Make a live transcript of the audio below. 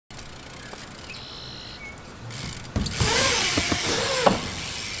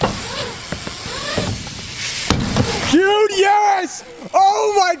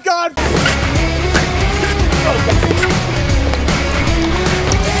God!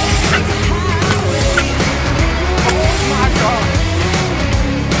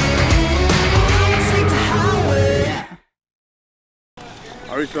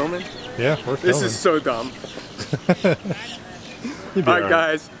 Are we filming? Yeah, we're filming. This is so dumb. Alright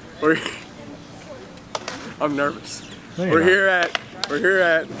guys, I'm nervous. We're at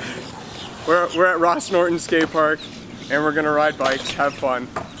Ross Norton skatepark and we're gonna ride bikes, have fun.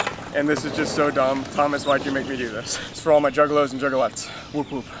 And this is just so dumb. Thomas, why'd you make me do this? It's for all my juggalos and juggalettes.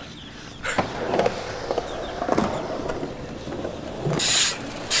 Whoop whoop.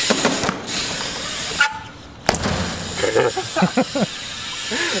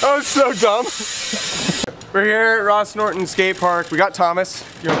 That was so dumb. We're here at Ross Norton Skate Park. We got Thomas.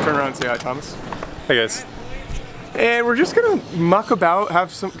 You want to turn around and say hi, Thomas? Hey guys. And we're just gonna muck about,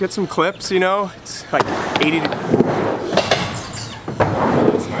 get some clips, you know? It's like 80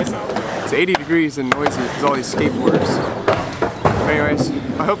 It's nice out there. It's 80 degrees and noisy because all these skateboarders. Anyways,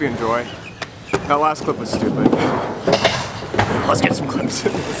 I hope you enjoy. That last clip was stupid. Let's get some clips.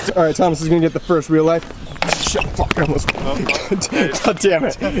 Alright, Thomas is gonna get the first real life. Shit, fuck, I almost God damn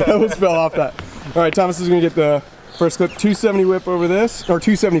it. I almost fell off that. Alright, Thomas is gonna get the first clip. 270 whip over this, or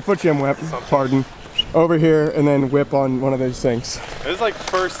 270 foot jam whip, pardon, over here, and then whip on one of those things. This is like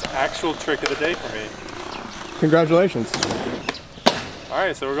first actual trick of the day for me. Congratulations.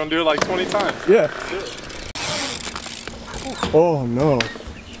 Alright, so we're gonna do it like 20 times. Yeah. Oh no.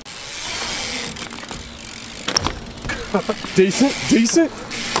 Decent, decent.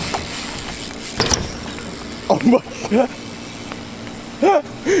 Oh my God.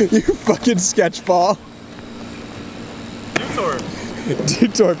 You fucking sketch ball. Detour.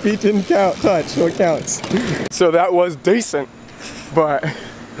 Detour, feet didn't count, touch, so it counts. So that was decent, but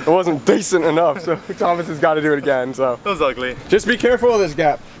it wasn't decent enough, so Thomas has got to do it again, so. That was ugly. Just be careful of this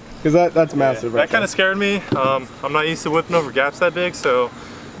gap, because that's massive. That kind of scared me. I'm not used to whipping over gaps that big, so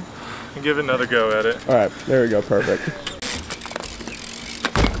I'll give it another go at it. All right, there we go, perfect.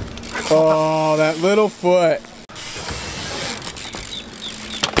 Oh, that little foot.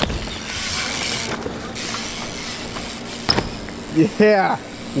 Yeah,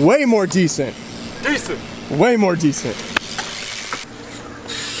 way more decent. Decent. Way more decent.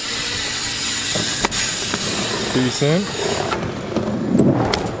 Decent.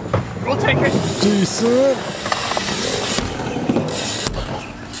 We'll take it. Decent.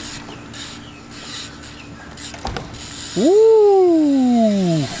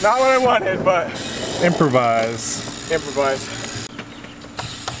 Woo! Not what I wanted, but Improvise. improvise.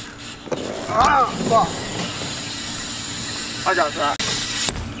 Ah, fuck. I got that.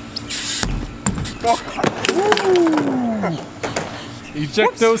 Oh, God.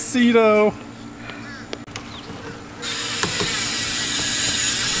 Ejectocito.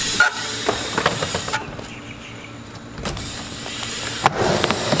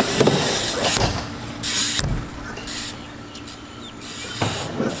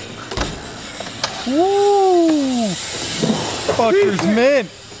 Woo! Fucker's mint.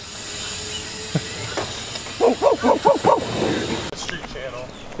 Street channel.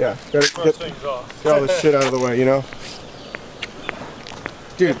 Yeah, gotta get things off. all this shit out of the way, you know?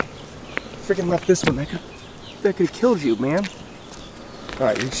 Dude, freaking left this one. That could have killed you, man.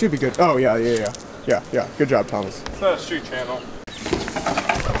 Alright, you should be good. Oh, yeah. Good job, Thomas. It's not a street channel.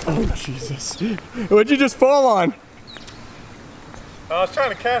 Oh, Jesus. What'd you just fall on? I was trying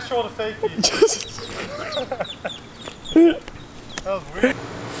to cash roll the fakie. That was weird.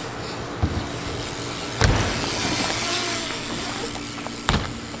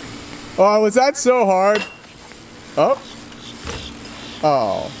 Oh, was that so hard? Oh.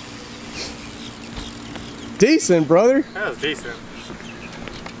 Oh. Decent, brother. That was decent.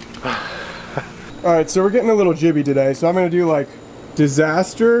 Alright, so we're getting a little jibby today, so I'm gonna do like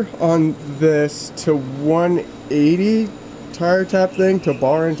disaster on this to 180 tire tap thing to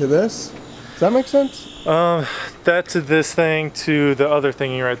bar into this. Does that make sense? That to this thing to the other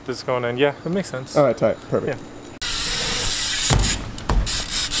thingy right that's going in. Yeah, that makes sense. Alright, tight. Perfect. Yeah.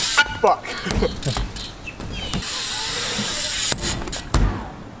 Fuck.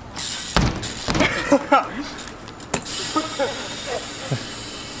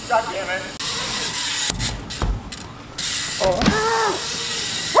 God damn it. Oh.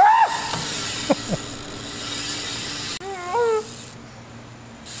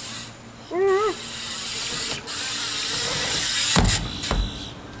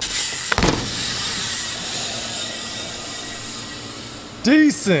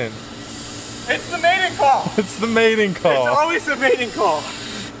 Decent. It's the mating call. It's the mating call. It's always the mating call.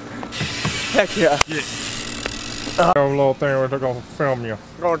 Heck yeah. Yeah. little thing where they're gonna film you.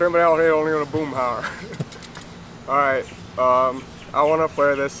 Gonna do it out here only on a boom power. Alright, I wanna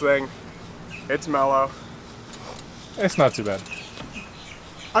flare this thing. It's mellow. It's not too bad.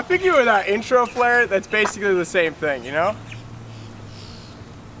 I figure with that intro flare, that's basically the same thing, you know?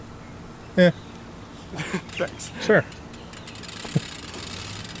 Yeah. Thanks. Sure.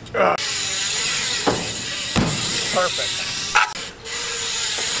 Perfect.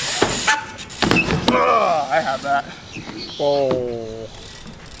 I have that. Oh.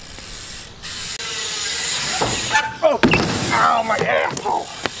 Oh! Ow, my asshole!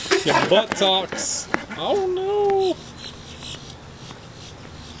 Your buttocks. Oh no.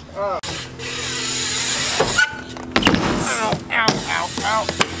 Ow, ow, ow, ow.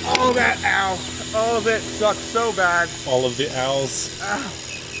 Oh, that ow. Oh, that sucks so bad. All of the owls. Ow.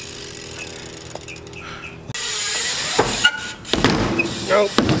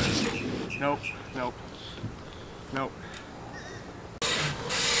 Nope. Nope. Nope. Nope.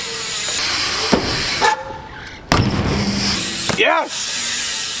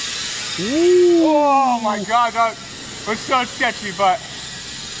 Yes! Ooh. Oh my god, that was so sketchy, but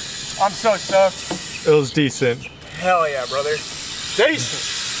I'm so stoked. It was decent. Hell yeah, brother. Decent.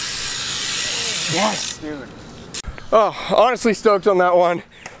 Yes, dude. Oh, honestly stoked on that one.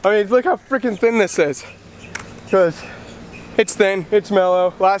 I mean, look how freaking thin this is. Because it's thin, it's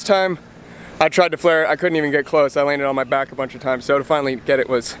mellow. Last time I tried to flare it, I couldn't even get close. I landed on my back a bunch of times, so to finally get it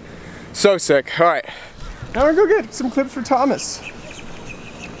was so sick. All right, now we're gonna go get some clips for Thomas.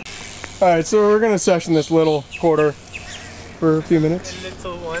 All right, so we're gonna session this little quarter for a few minutes.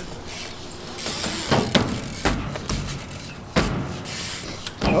 Little one.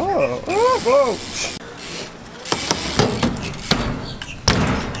 Oh, oh, whoa.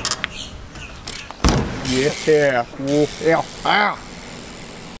 Yeah, whoa, yeah, ow.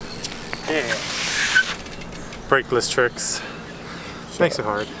 Yeah. Brakeless tricks. Makes it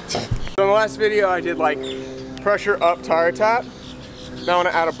hard. So in the last video I did like pressure up tire tap. Now I want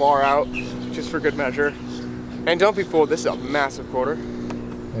to add a bar out just for good measure. And don't be fooled, this is a massive quarter.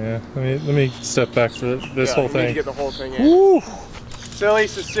 Yeah, let me step back for this whole You thing. need to get the whole thing in. Woo. So at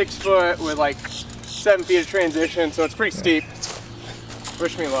least it's 6 foot with like 7 feet of transition, so it's pretty steep.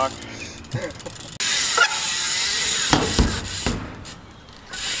 Wish me luck.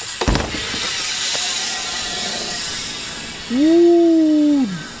 Woo.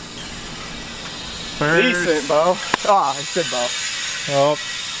 Decent, Bo. Ah, I said Bo. Oh,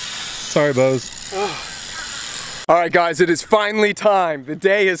 sorry, Bows. All right, guys, it is finally time. The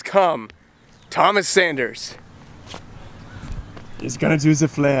day has come. Thomas Sanders is gonna do the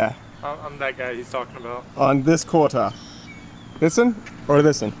flare I'm that guy he's talking about. on this quarter. This one or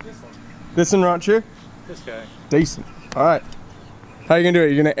this one? This one. This one, right here? This guy. Decent. All right. How you gonna do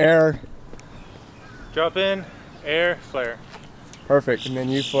it? You're gonna air. Drop in, air, flare. Perfect. And then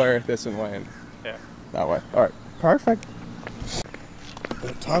you flare this one land. Yeah. That way. All right. Perfect.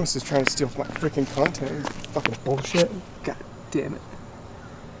 Thomas is trying to steal my freaking content. He's fucking bullshit. God damn it.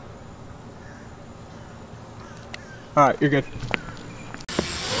 All right, you're good.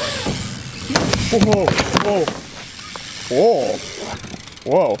 Whoa, whoa, whoa,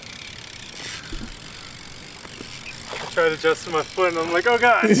 whoa. I tried adjusting my foot and I'm like, oh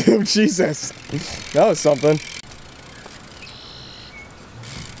god. Oh, Jesus. That was something.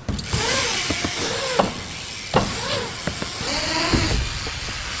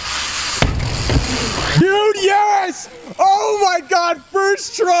 Dude, yes! Oh my god,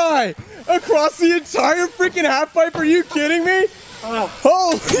 first try! Across the entire freaking half pipe, are you kidding me?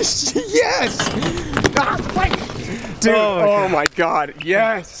 Holy shit, yes! Ah, dude, oh my god,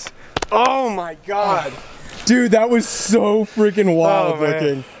 yes! Oh my god. Dude, that was so freaking wild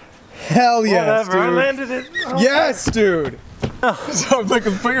looking. Hell yes, Whatever, dude. I landed it. Yes, dude! So, like,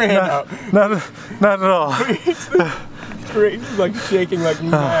 put your hand out. Not at all. Great, like shaking like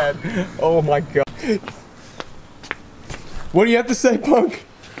mad. Oh my god. What do you have to say, Punk?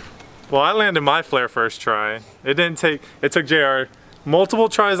 Well, I landed my flare first try. It took JR multiple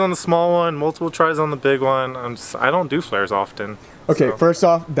tries on the small one, multiple tries on the big one. I don't do flares often. Okay, so. First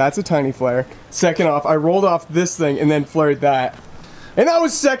off, that's a tiny flare. Second off, I rolled off this thing and then flared that. And that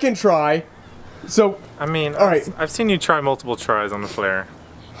was second try. So, I mean, all right. I've seen you try multiple tries on the flare.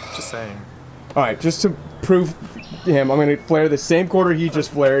 Just saying. All right, just to prove him, I'm gonna flare the same quarter he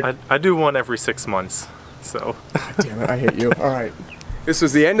just flared. I do one every 6 months, so. God damn it, I hate you. All right. This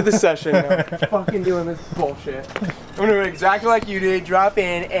was the end of the session. Now I'm fucking doing this bullshit. I'm gonna do it exactly like you did. Drop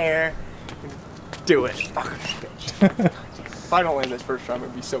in, air, do it. Fucking bitch. If I don't land this first time, I'm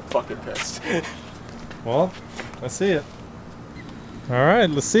gonna be so fucking pissed. Well, let's see it. All right,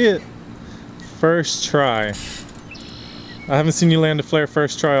 let's see it. First try. I haven't seen you land a flare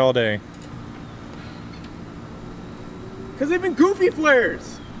first try all day. Because they've been goofy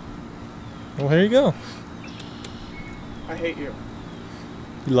flares. Well, here you go. I hate you.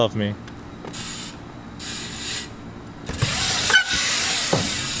 You love me.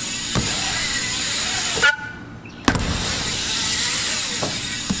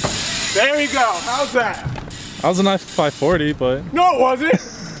 There you go. How's that? I was a knife 540, but... No, it wasn't.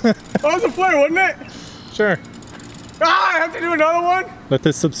 That was a flare, wasn't it? Sure. Ah, I have to do another one? Let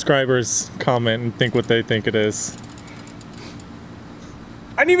the subscribers comment and think what they think it is.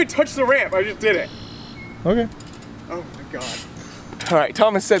 I didn't even touch the ramp. I just did it. Okay. Oh my god. Alright,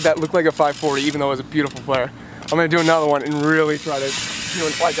 Thomas said that looked like a 540 even though it was a beautiful flare. I'm going to do another one and really try to do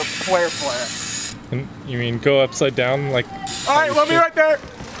it like a flare. And you mean go upside down like... Alright, we'll be right there.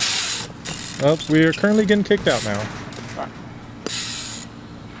 Oh, we are currently getting kicked out now. Right.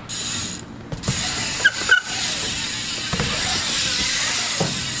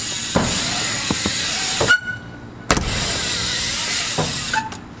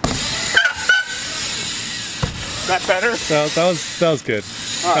 Is that better? That was good.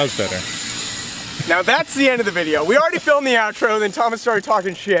 Right. That was better. Now that's the end of the video. We already filmed the outro, then Thomas started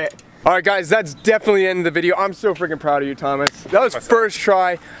talking shit. Alright guys, that's definitely the end of the video. I'm so freaking proud of you, Thomas. That was first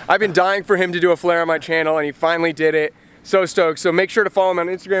try. I've been dying for him to do a flare on my channel and he finally did it. So stoked. So make sure to follow him on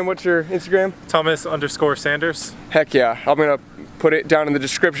Instagram. What's your Instagram? Thomas_Sanders. Heck yeah. I'm gonna put it down in the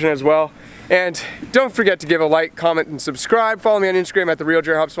description as well. And don't forget to give a like, comment, and subscribe. Follow me on Instagram at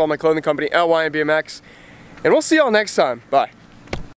TheRealJRHobbs. Follow my clothing company, LYNBMX. And we'll see y'all next time. Bye.